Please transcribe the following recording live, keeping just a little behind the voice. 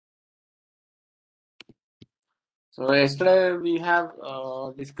So yesterday we have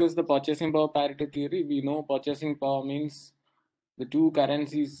discussed the purchasing power parity theory. We know purchasing power means the two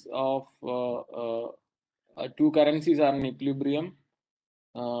currencies are in equilibrium,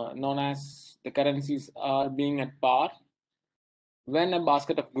 known as the currencies are being at par. When a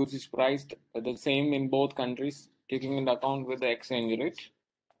basket of goods is priced the same in both countries, taking into account with the exchange rate.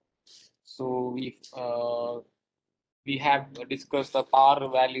 So we have discussed the par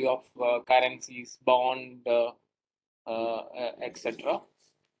value of currencies, bond, etc.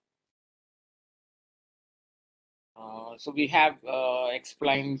 So we have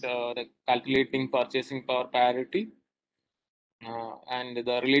explained the calculating purchasing power parity, and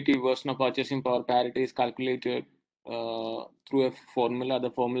the relative version of purchasing power parity is calculated through a formula.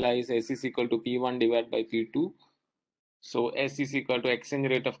 The formula is S is equal to P1 divided by P2. So S is equal to exchange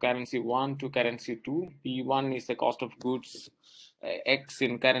rate of currency 1 to currency 2. P1 is the cost of goods X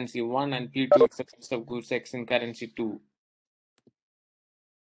in currency 1, and P2 is the cost of goods X in currency 2.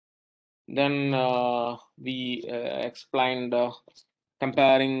 Then we explained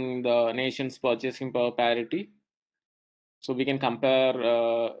comparing the nation's purchasing power parity. So we can compare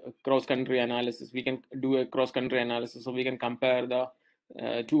cross-country analysis. We can do a cross-country analysis. So we can compare the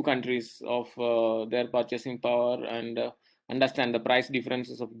two countries of their purchasing power and understand the price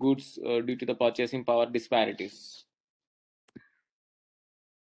differences of goods due to the purchasing power disparities.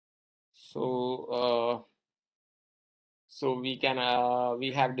 So we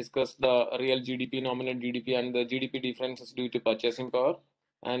have discussed the real GDP, nominal GDP, and the GDP differences due to purchasing power,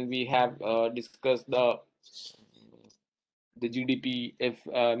 and we have discussed the GDP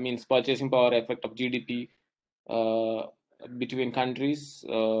means purchasing power effect of GDP between countries.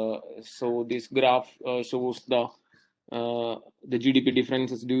 So this graph shows the GDP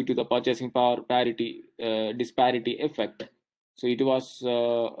differences due to the purchasing power parity disparity effect. So it was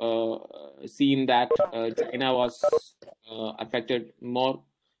seen that China was affected more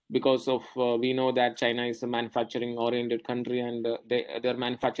because of we know that China is a manufacturing oriented country, and their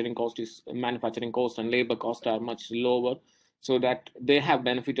manufacturing cost and labor cost are much lower, so that they have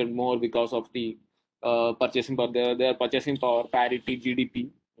benefited more because of the purchasing power. Their purchasing power parity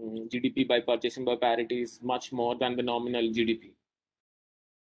GDP by purchasing power parity is much more than the nominal GDP.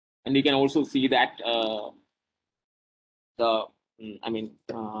 And you can also see that the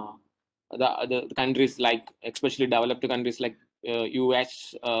countries like, especially developed countries like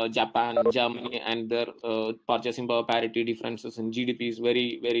US, Japan, Germany, and their purchasing power parity differences in GDP is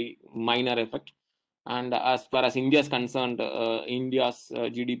very, very minor effect. And as far as India is concerned, India's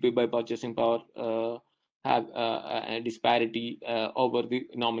GDP by purchasing power have a disparity over the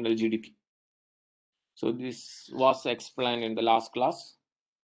nominal GDP. So this was explained in the last class.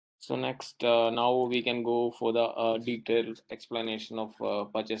 So next, now we can go for the detailed explanation of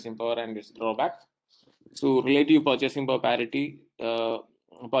purchasing power and its drawback. So relative purchasing power parity.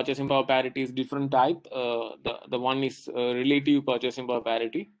 Purchasing power parity is different type. The one is relative purchasing power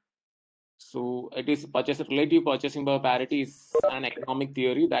parity. So it is relative purchasing power parity is an economic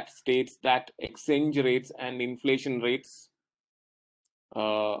theory that states that exchange rates and inflation rates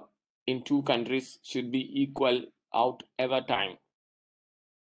in two countries should be equal out over time.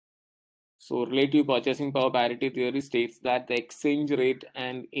 So relative purchasing power parity theory states that the exchange rate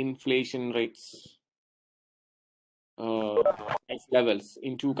and inflation rates levels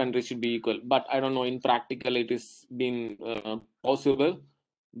in two countries should be equal. But I don't know, in practical it is been possible.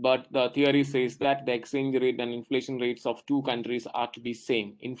 But the theory says that the exchange rate and inflation rates of two countries are to be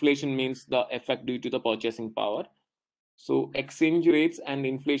same. Inflation means the effect due to the purchasing power. So exchange rates and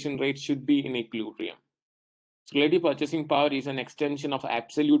inflation rates should be in equilibrium. So relative purchasing power is an extension of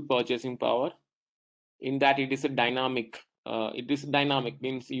absolute purchasing power, in that it is a dynamic. It is dynamic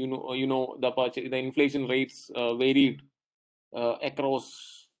means the inflation rates varied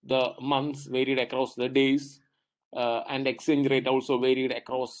across the months, varied across the days, and exchange rate also varied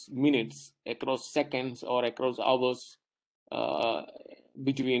across minutes, across seconds, or across hours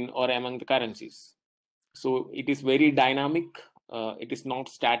between or among the currencies. So it is very dynamic. It is not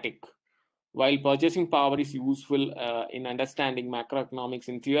static. While purchasing power is useful in understanding macroeconomics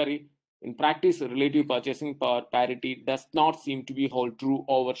in theory, in practice, relative purchasing power parity does not seem to be hold true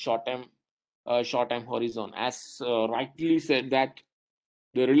over short-term horizon. As rightly said, that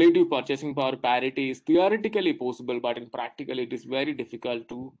the relative purchasing power parity is theoretically possible, but in practical, it is very difficult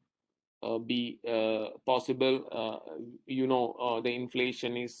to be possible. The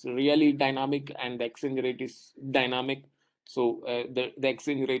inflation is really dynamic, and the exchange rate is dynamic. So the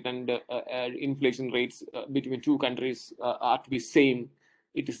exchange rate and inflation rates between two countries are to be same.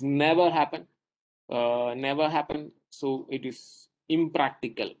 It is never happen. So it is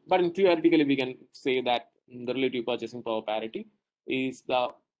impractical. But in theoretically, we can say that the relative purchasing power parity is the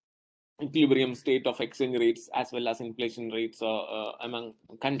equilibrium state of exchange rates as well as inflation rates among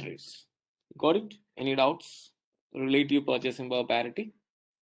countries. Got it? Any doubts? Relative purchasing power parity?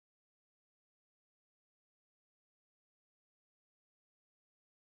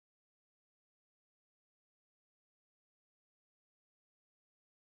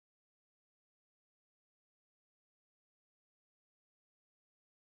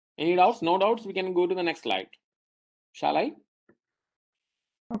 Any doubts? No doubts? We can go to the next slide. Shall I?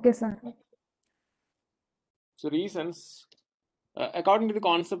 Okay, sir. So reasons, according to the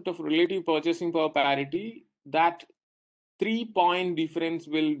concept of relative purchasing power parity, that 3-point difference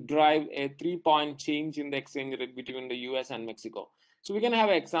will drive a 3-point change in the exchange rate between the US and Mexico. So we can have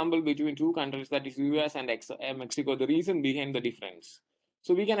an example between two countries, that is US and Mexico, the reason behind the difference.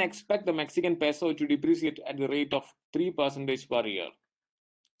 So we can expect the Mexican peso to depreciate at the rate of 3% per year.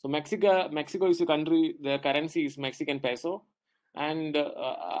 So Mexico is a country, their currency is Mexican peso. And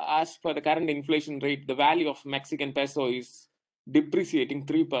as per the current inflation rate, the value of Mexican peso is depreciating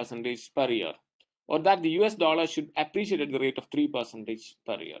 3% per year, or that the US dollar should appreciate at the rate of 3%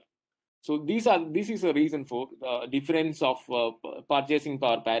 per year. So this is a reason for the difference of purchasing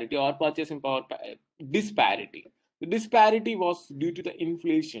power parity or purchasing power disparity. The disparity was due to the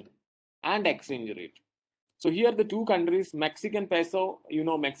inflation and exchange rate. So here the two countries, Mexican peso,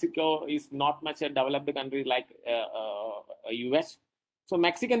 Mexico is not much a developed country like US. So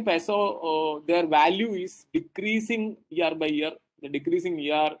Mexican peso, their value is decreasing year by year. The decreasing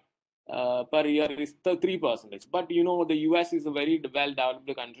year per year is 3%. But the US is a very well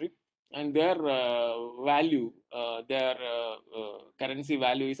developed country, and their value, their currency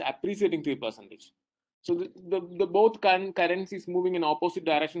value is appreciating 3%. So the both currencies moving in opposite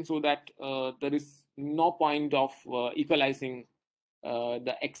direction, so that there is no point of equalizing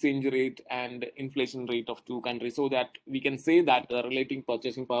the exchange rate and inflation rate of two countries, so that we can say that the relative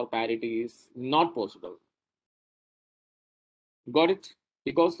purchasing power parity is not possible. Got it?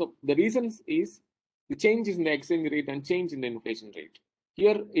 Because the reasons is the change in the exchange rate and change in the inflation rate.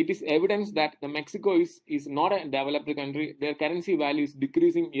 Here it is evidence that the Mexico is not a developed country. Their currency value is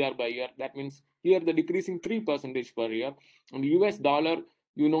decreasing year by year. That means here the decreasing 3% per year. And US dollar,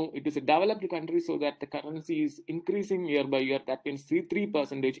 it is a developed country, so that the currency is increasing year by year. That means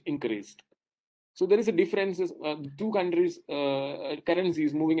 3% increased. So there is a difference. Two countries' currency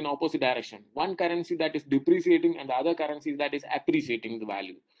is moving in opposite direction. One currency that is depreciating and the other currency that is appreciating the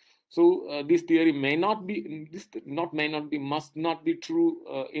value. So this theory must not be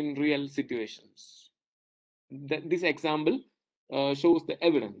true in real situations. This example shows the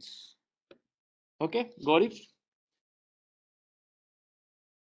evidence. Okay, got it?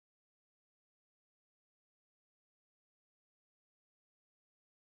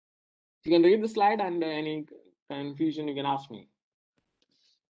 You can read the slide, and any confusion you can ask me.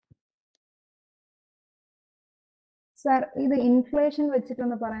 Sir, this inflation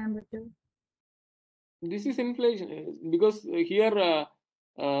വെച്ചിട്ടൊന്ന് പറയാൻ പറ്റുമോ? This is inflation because here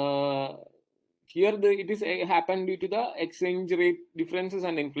it is happened due to the exchange rate differences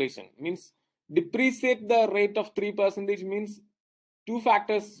and inflation. Means depreciate the rate of 3% means two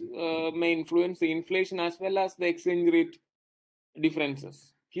factors may influence the inflation as well as the exchange rate differences.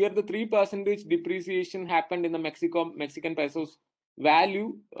 Here the 3% depreciation happened in the Mexican pesos value.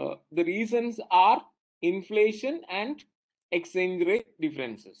 The reasons are inflation and exchange rate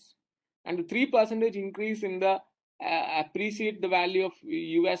differences. And the 3% increase in the appreciate the value of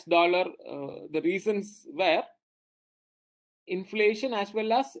US dollar, the reasons were inflation as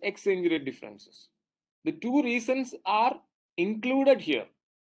well as exchange rate differences. The two reasons are included here,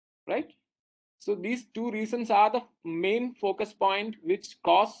 right? So these two reasons are the main focus point which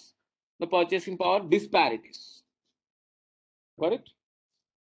cause the purchasing power disparities. Got it?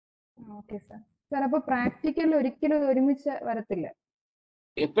 Okay, sir. Sir, അപ്പോൾ practical ഒരിക്കലും ഒരുമിച്ച് വരത്തില്ല.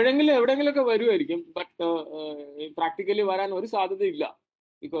 എപ്പോഴെങ്കിലും എവിടെയെങ്കിലൊക്കെ വരുമായിരിക്കും, but practically വരാൻ ഒരു സാധ്യതയില്ല.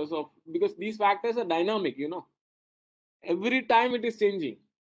 Because these factors are dynamic, every time it is changing.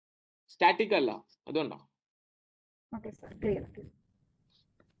 Static അല്ല, അതുകൊണ്ടാ. Okay, sir. Clear.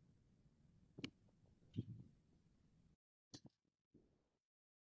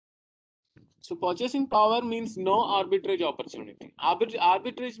 So purchasing power means no arbitrage opportunity.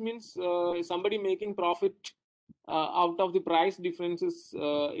 Arbitrage means somebody making profit out of the price differences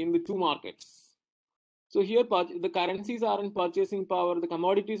in the two markets. So here the currencies are in purchasing power, the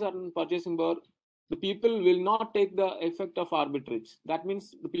commodities are in purchasing power. The people will not take the effect of arbitrage. That means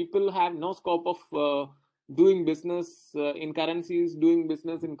the people have no scope of doing business in currencies, doing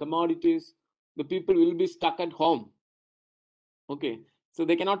business in commodities. The people will be stuck at home. Okay. So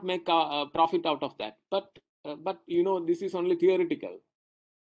they cannot make a profit out of that. But this is only theoretical.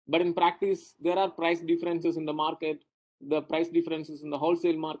 But in practice, there are price differences in the market, the price differences in the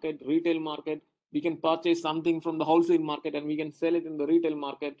wholesale market, retail market. We can purchase something from the wholesale market and we can sell it in the retail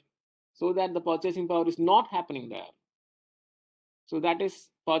market, so that the purchasing power is not happening there. So that is,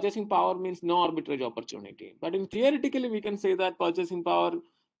 purchasing power means no arbitrage opportunity. But in theoretically, we can say that purchasing power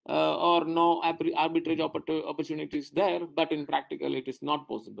or no arbitrage opportunity is there, but in practical, it is not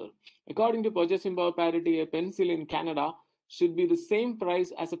possible. According to purchasing power parity, a pencil in Canada should be the same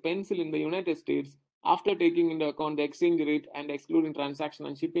price as a pencil in the United States after taking into account the exchange rate and excluding transaction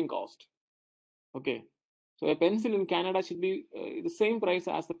and shipping cost. Okay, so a pencil in Canada should be the same price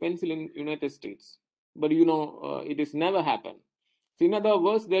as the pencil in United States, but it is never happened. So in other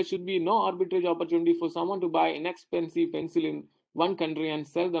words, there should be no arbitrage opportunity for someone to buy inexpensive pencil in one country and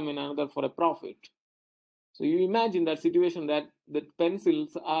sell them in another for a profit. So you imagine that situation, that the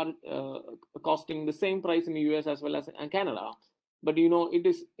pencils are costing the same price in the US as well as in Canada. But it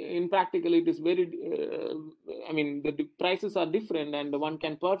is, in practical, it is very, the prices are different, and one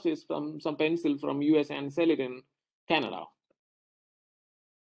can purchase some pencil from US and sell it in Canada.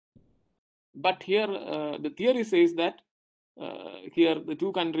 But here, the theory says that here the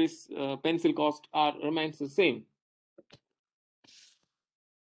two countries' pencil cost remains the same.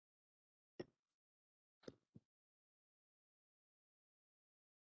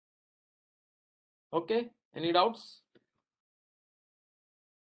 Okay, any doubts?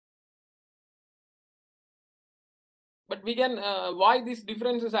 But we can, why these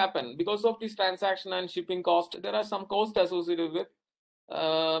differences happen? Because of this transaction and shipping cost, there are some costs associated with.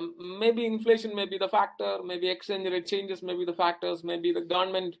 Maybe inflation may be the factor, maybe exchange rate changes may be the factors, maybe the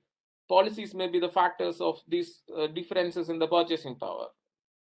government policies may be the factors of these differences in the purchasing power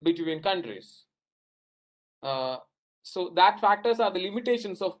between countries. So that factors are the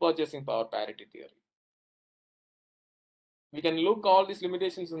limitations of purchasing power parity theory. We can look all these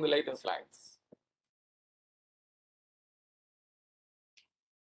limitations in the later slides.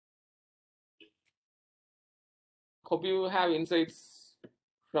 Hope you have insights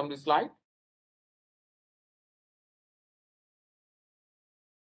from this slide.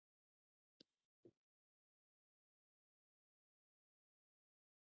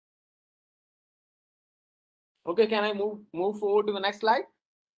 Okay, can I move forward to the next slide?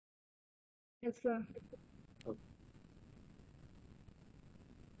 Yes, sir.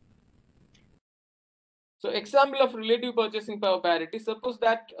 So example of relative purchasing power parity. Suppose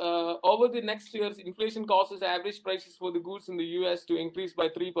that over the next years, inflation causes average prices for the goods in the US to increase by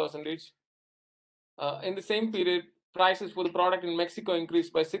 3%. In the same period, prices for the product in Mexico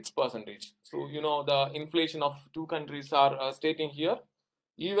increased by 6%. So, the inflation of two countries are stating here.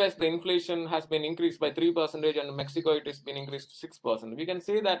 US, the inflation has been increased by 3%, and Mexico, it has been increased to 6%. We can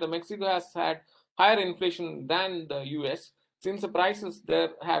say that Mexico has had higher inflation than the US, since the prices there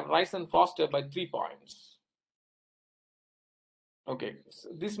have risen faster by 3 points. Okay, so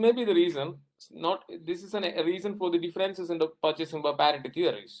this may be the reason. This is a reason for the differences in the purchasing power parity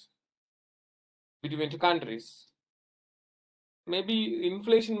theories between two countries. Maybe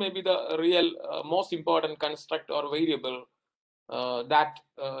inflation may be the real most important construct or variable that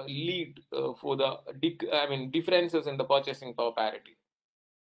lead for the differences in the purchasing power parity.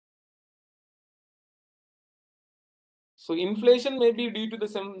 So inflation may be due to the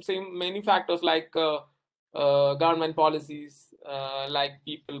same many factors like government policies, like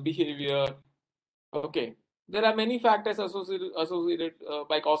people behavior. Okay, there are many factors associated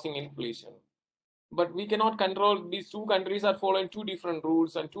by causing inflation, but we cannot control. These two countries are following two different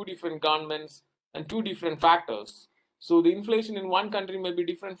rules and two different governments and two different factors. So the inflation in one country may be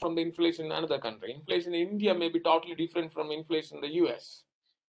different from the inflation in another country. Inflation in India may be totally different from inflation in the US.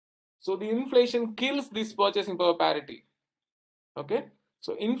 So the inflation kills this purchasing power parity. Okay,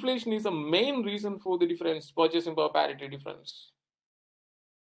 so inflation is a main reason for the difference, purchasing power parity difference.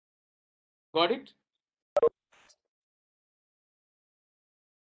 Got it?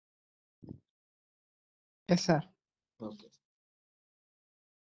 Yes, sir. Okay.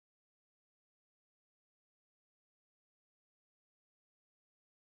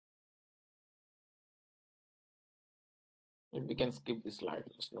 We can skip this slide.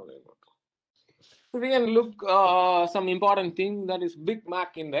 So we can look some important thing, that is Big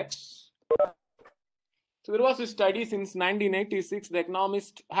Mac index. So there was a study since 1986. The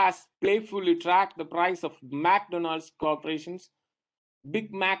Economist has playfully tracked the price of McDonald's Corporation's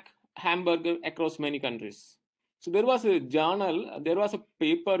Big Mac hamburger across many countries. So there was a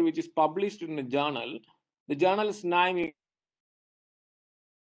paper which is published in a journal. The journal's name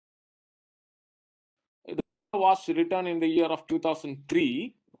is was written in the year of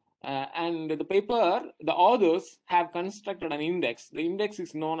 2003, and the paper, the authors have constructed an index. The index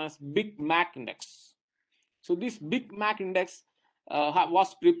is known as Big Mac Index. So this Big Mac Index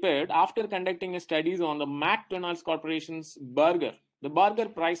was prepared after conducting studies on the McDonald's Corporation's burger, the burger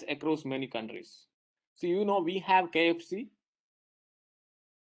price across many countries. So you know we have KFC.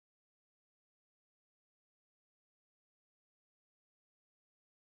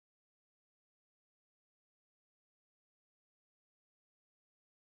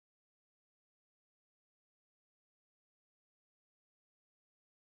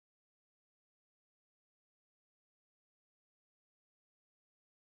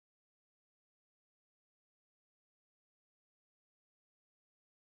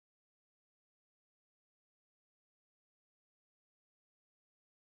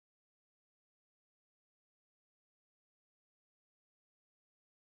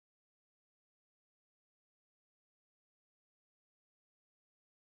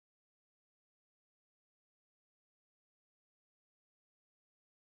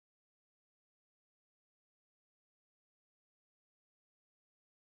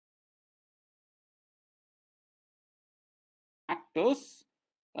 Factors,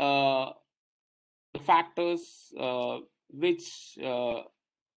 the factors which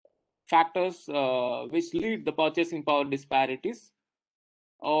which lead the purchasing power disparities,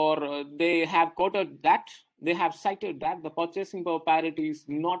 or they have quoted that, they have cited that the purchasing power parity is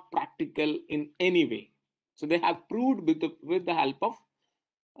not practical in any way. So they have proved with the help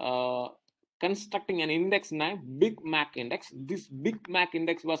of constructing an index named Big Mac Index. This Big Mac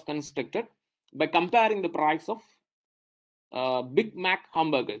Index was constructed by comparing the price of Big Mac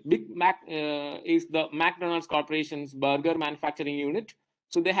hamburger. Big Mac is the McDonald's Corporation's burger manufacturing unit.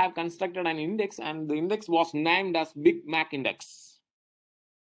 So they have constructed an index, and the index was named as Big Mac Index.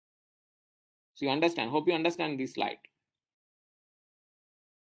 So you understand, hope you understand this slide.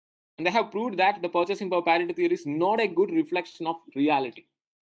 And they have proved that the purchasing power parity theory is not a good reflection of reality.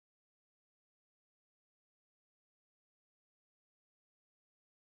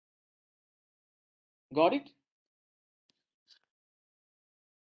 Got it?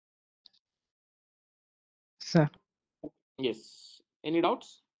 Sir. Yes. Any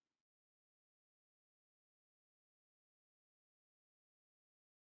doubts?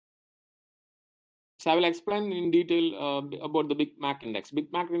 So I will explain in detail about the Big Mac Index.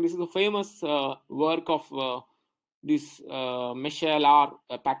 Big Mac Index is a famous work of this Michelle R.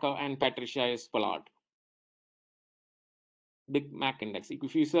 Packer and Patricia S. Pollard. Big Mac Index.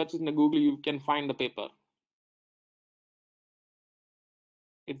 If you search in the Google, you can find the paper.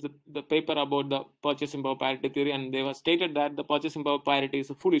 It's the paper about the purchasing power parity theory, and they have stated that the purchasing power parity is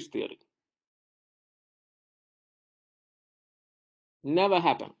a foolish theory. Never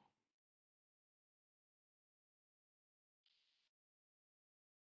happened.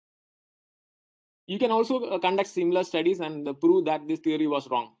 You can also conduct similar studies and prove that this theory was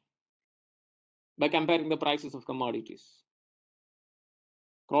wrong by comparing the prices of commodities.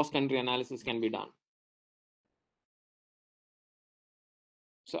 Cross-country analysis can be done.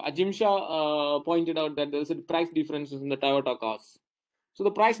 So Ajim Shah pointed out that there is a price differences in the Toyota cars. So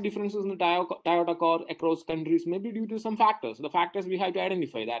the price differences in the Toyota car across countries may be due to some factors. The factors we have to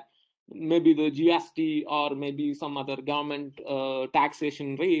identify that maybe the GST or maybe some other government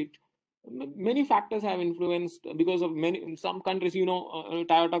taxation rate. Many factors have influenced because of many. In some countries, you know,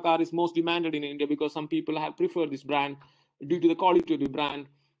 Toyota car is most demanded in India because some people have preferred this brand due to the quality of the brand.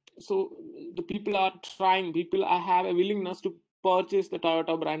 So the people are trying. People have a willingness to purchase the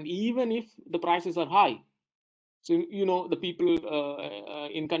Toyota brand even if the prices are high. So you know the people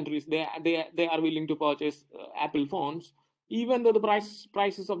in countries they are willing to purchase Apple phones even though the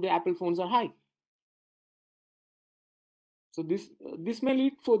prices of the Apple phones are high. So this may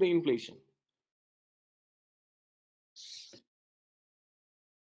lead for the inflation.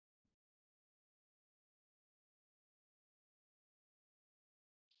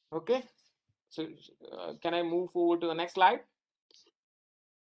 Okay, so can I move forward to the next slide?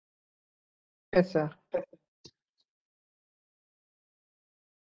 Yes, sir.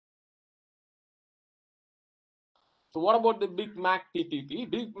 So what about the Big Mac PPP?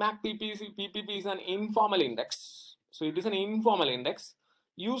 Big Mac PPP is an informal index. So it is an informal index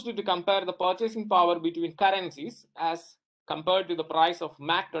used to compare the purchasing power between currencies as compared to the price of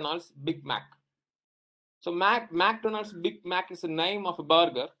McDonald's Big Mac. So McDonald's Big Mac is the name of a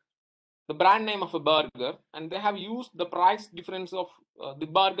burger, the brand name of a burger, and they have used the price difference of the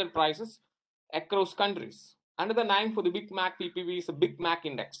burger prices across countries. Another name for the Big Mac PPV is a Big Mac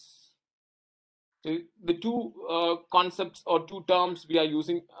Index. So the two concepts or two terms we are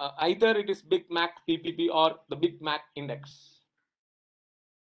using, either it is Big Mac PPP or the Big Mac index.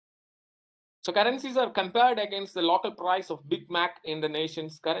 So currencies are compared against the local price of Big Mac in the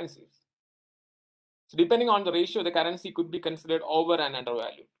nation's currencies. So depending on the ratio, the currency could be considered over and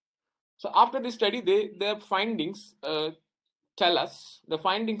undervalued. So after this study, their findings tell us,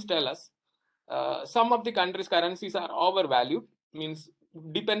 some of the countries' currencies are overvalued, means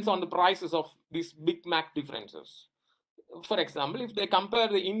depends on the prices of these Big Mac differences. For example, if they compare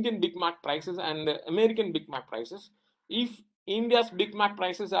the Indian Big Mac prices and the American Big Mac prices, if India's Big Mac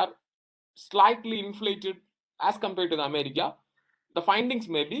prices are slightly inflated as compared to the America, the findings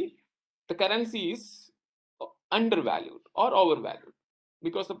may be the currency is undervalued or overvalued,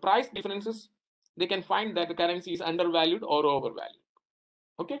 because the price differences, they can find that the currency is undervalued or overvalued.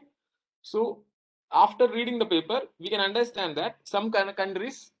 Okay, so after reading the paper, we can understand that some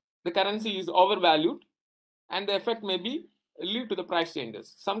countries the currency is overvalued and the effect may be lead to the price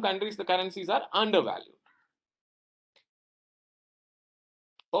changes. Some countries the currencies are undervalued.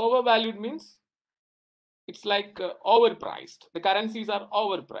 Overvalued means it's like overpriced. The currencies are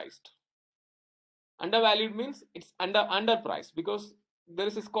overpriced. Undervalued means it's underpriced, because there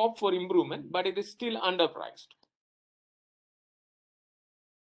is a scope for improvement, but it is still underpriced.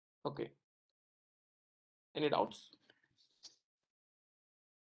 Okay. Any doubts?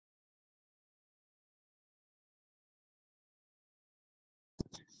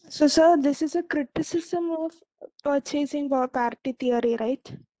 So, sir, this is a criticism of purchasing power parity theory,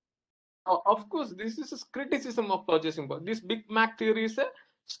 right? Of course, this is a criticism of purchasing power. This Big Mac theory is a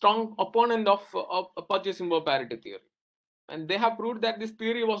strong opponent of purchasing power parity theory, and they have proved that this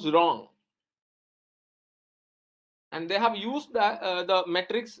theory was wrong. And they have used the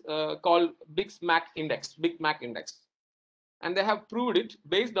metrics called Big Mac index, and they have proved it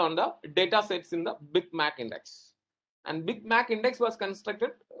based on the data sets in the Big Mac index. And Big Mac index was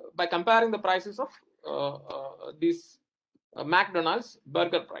constructed by comparing the prices of this McDonald's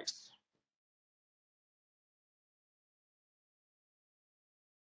burger price.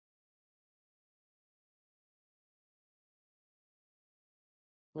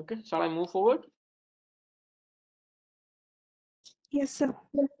 Okay, shall I move forward? Yes, sir.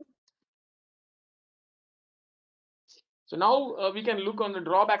 So now we can look on the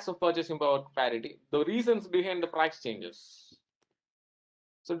drawbacks of purchasing power parity, the reasons behind the price changes.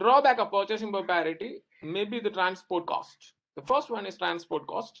 So drawback of purchasing power parity may be the transport cost. The first one is transport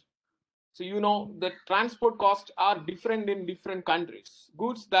cost. So you know the transport costs are different in different countries.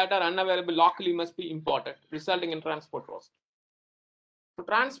 Goods that are unavailable locally must be imported, resulting in transport cost. So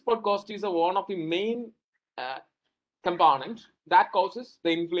transport cost is one of the main components that causes the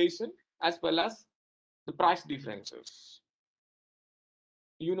inflation as well as the price differences.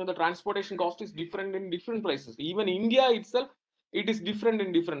 You know the transportation cost is different in different places. Even India itself, it is different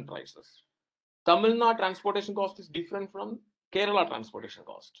in different prices. Tamil Nadu transportation cost is different from Kerala transportation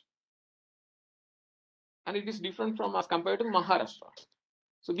cost. And it is different from as compared to Maharashtra.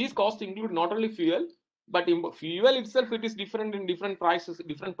 So these costs include not only fuel, but fuel itself, it is different in different prices,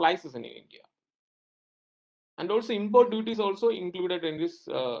 different places in India. And also import duties also included in this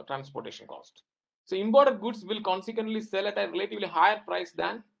transportation cost. So imported goods will consequently sell at a relatively higher price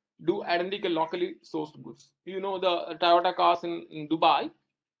than do identical locally sourced goods. You know the Toyota cars in Dubai,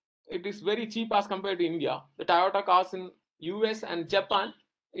 it is very cheap as compared to India. The Toyota cars in US and Japan,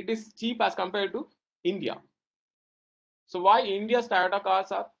 it is cheap as compared to India. So why India's Toyota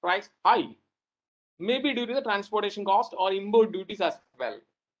cars are priced high? Maybe due to the transportation cost or import duties as well.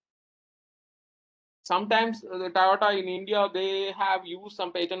 Sometimes the Toyota in India, they have used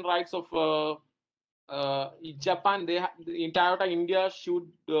some patent rights of Japan. In Toyota India should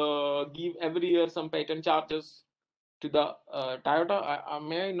give every year some patent charges to the Toyota.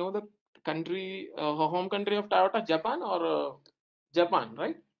 May I know the country, home country of Toyota, Japan or Japan,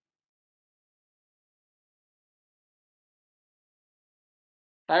 right?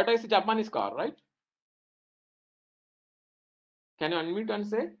 Toyota is a Japanese car, right? Can you unmute and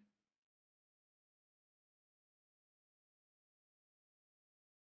say?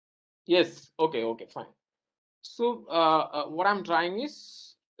 Yes. Okay. Okay. Fine. So what I'm trying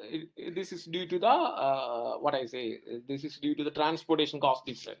is, this is due to the what I say. This is due to the transportation cost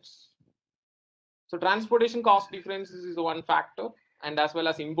difference. So transportation cost differences is one factor, and as well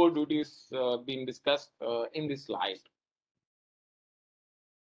as import duties being discussed in this slide.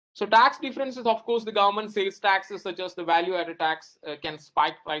 So tax differences, of course, the government sales taxes such as the value-added tax can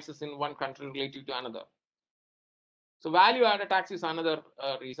spike prices in one country relative to another. So value-added tax is another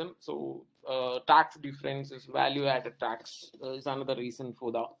reason. So tax difference is value-added tax is another reason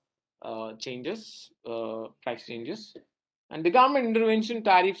for the changes, price changes. And the government intervention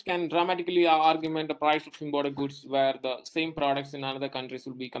tariffs can dramatically augment the price of imported goods where the same products in other countries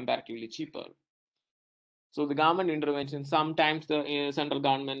will be comparatively cheaper. So the government intervention, sometimes the central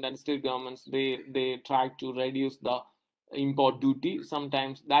government and state governments, they try to reduce the import duty.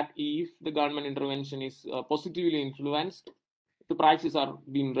 Sometimes that if the government intervention is positively influenced, the prices are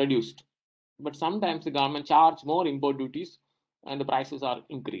being reduced. But sometimes the government charge more import duties and the prices are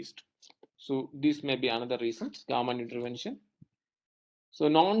increased. So this may be another reason, government intervention. So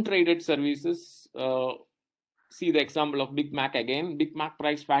non-traded services, see the example of Big Mac again. Big Mac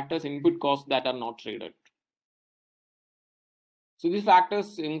price factors input costs that are not traded. So these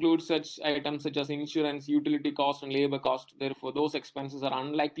factors include such items such as insurance, utility cost, and labor cost. Therefore, those expenses are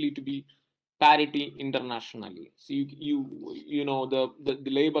unlikely to be parity internationally. So you know the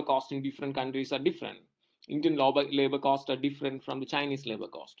labor cost in different countries are different. Indian labor costs are different from the Chinese labor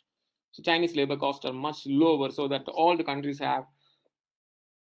cost. So Chinese labor costs are much lower, so that all the countries have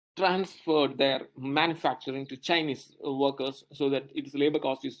transferred their manufacturing to Chinese workers, so that its labor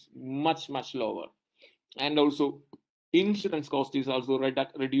cost is much lower. And also insurance cost is also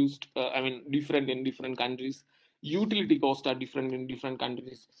reduced, different in different countries. Utility costs are different in different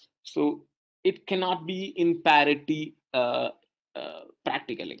countries, so it cannot be in parity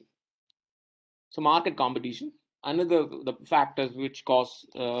practically. So market competition, another the factors which cause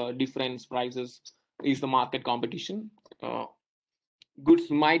different prices is the market competition.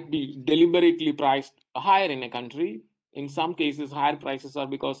 Goods might be deliberately priced higher in a country. In some cases, higher prices are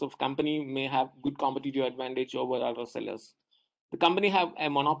because of company may have good competitive advantage over other sellers. The company have a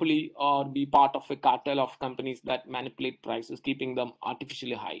monopoly or be part of a cartel of companies that manipulate prices, keeping them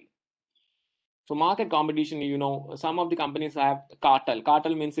artificially high. So market competition, some of the companies have cartel.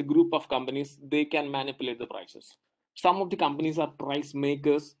 Cartel means a group of companies, they can manipulate the prices. Some of the companies are price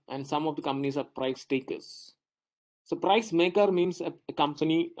makers and some of the companies are price takers. So price maker means a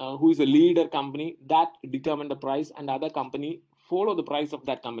company who is a leader company that determine the price, and other company follow the price of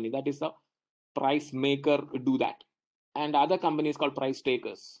that company. That is a price maker do that. And other company is called price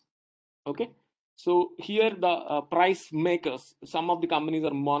takers. Okay. So here the price makers, some of the companies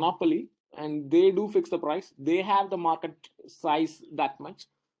are monopoly and they do fix the price. They have the market size that much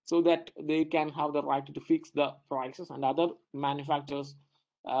so that they can have the right to fix the prices, and other manufacturers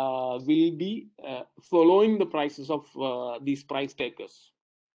will be following the prices of these price takers.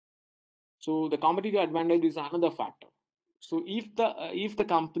 So the competitive advantage is another factor. So if the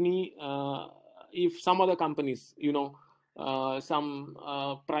company, if some other companies, some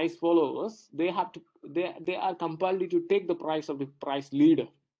price followers, they are compelled to take the price of the price leader,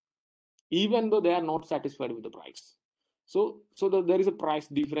 even though they are not satisfied with the price. So there is a price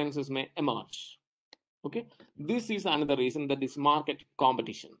differences may emerge. Okay, this is another reason that is market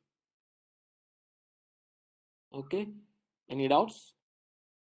competition. Okay, any doubts?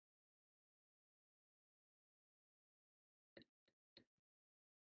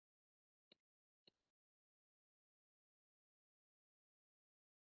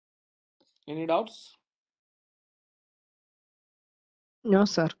 Any doubts? No,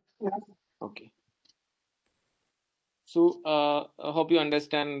 sir. Okay. So I hope you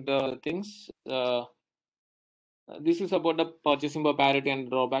understand the things. This is about the purchasing power parity and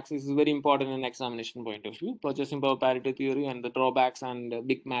drawbacks. This is very important in examination point of view. Purchasing power parity theory and the drawbacks and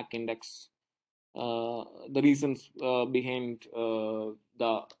Big Mac index. The reasons behind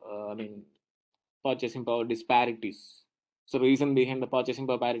purchasing power disparities. So reason behind the purchasing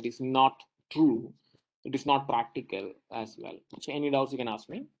power parity is not true. It is not practical as well. So any doubts you can ask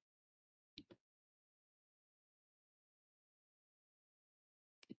me.